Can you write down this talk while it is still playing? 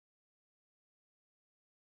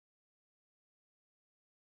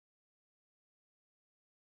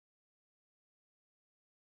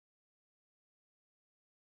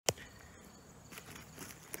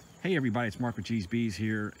Hey everybody, it's Mark with G's Bees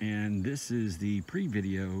here, and this is the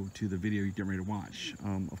pre-video to the video you're getting ready to watch.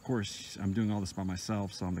 Of course, I'm doing all this by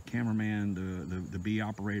myself, so I'm the cameraman, the bee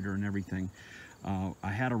operator, and everything.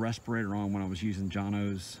 I had a respirator on when I was using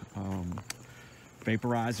Johno's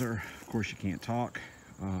vaporizer. Of course, you can't talk,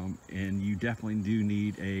 and you definitely do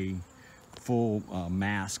need a full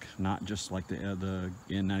mask, not just like the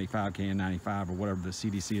N95, KN95, or whatever the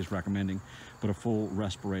CDC is recommending, but a full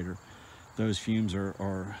respirator. Those fumes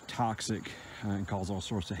are toxic and cause all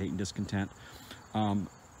sorts of hate and discontent.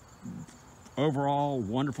 Overall,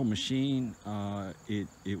 wonderful machine.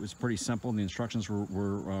 It was pretty simple. The instructions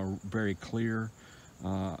were very clear.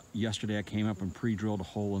 Yesterday I came up and pre-drilled a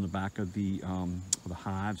hole in the back of the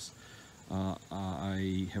hives.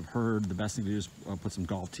 I have heard the best thing to do is put some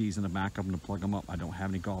golf tees in the back of them to plug them up. I don't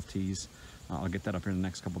have any golf tees. I'll get that up here in the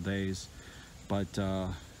next couple days. But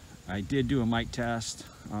I did do a mite test,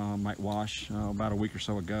 mite wash, about a week or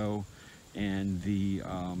so ago, and the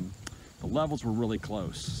levels were really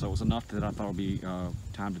close. So it was enough that I thought it would be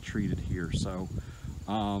time to treat it here. So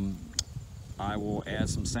I will add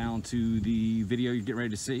some sound to the video you get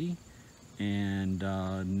ready to see, and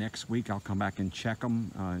next week I'll come back and check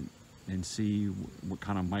them and see what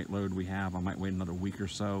kind of mite load we have. I might wait another week or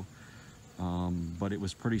so, but it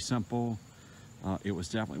was pretty simple. It was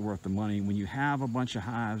definitely worth the money. When you have a bunch of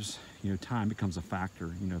hives, time becomes a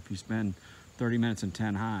factor. If you spend 30 minutes in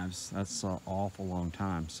 10 hives, that's an awful long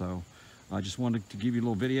time. So I just wanted to give you a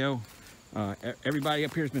little video. Everybody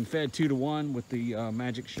up here has been fed 2-to-1 with the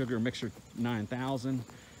Magic Sugar Mixer 9000.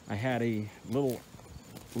 I had a little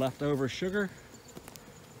leftover sugar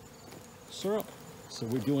syrup, so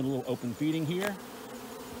we're doing a little open feeding here.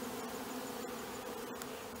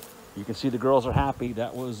 You can see the girls are happy.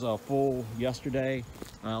 That was full yesterday.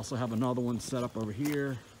 I also have another one set up over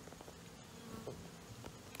here.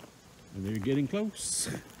 And they're getting close.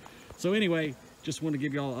 So anyway, just want to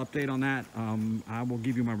give you all an update on that. I will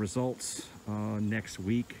give you my results next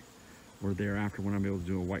week or thereafter when I'm able to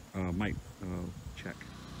do a mite check.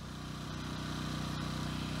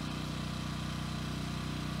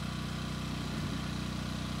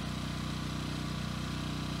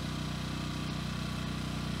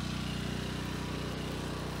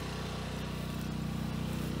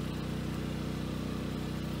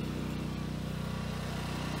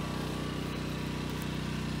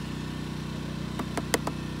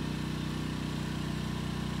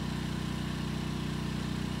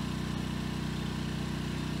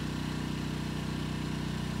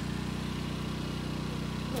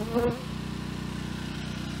 Mm-hmm.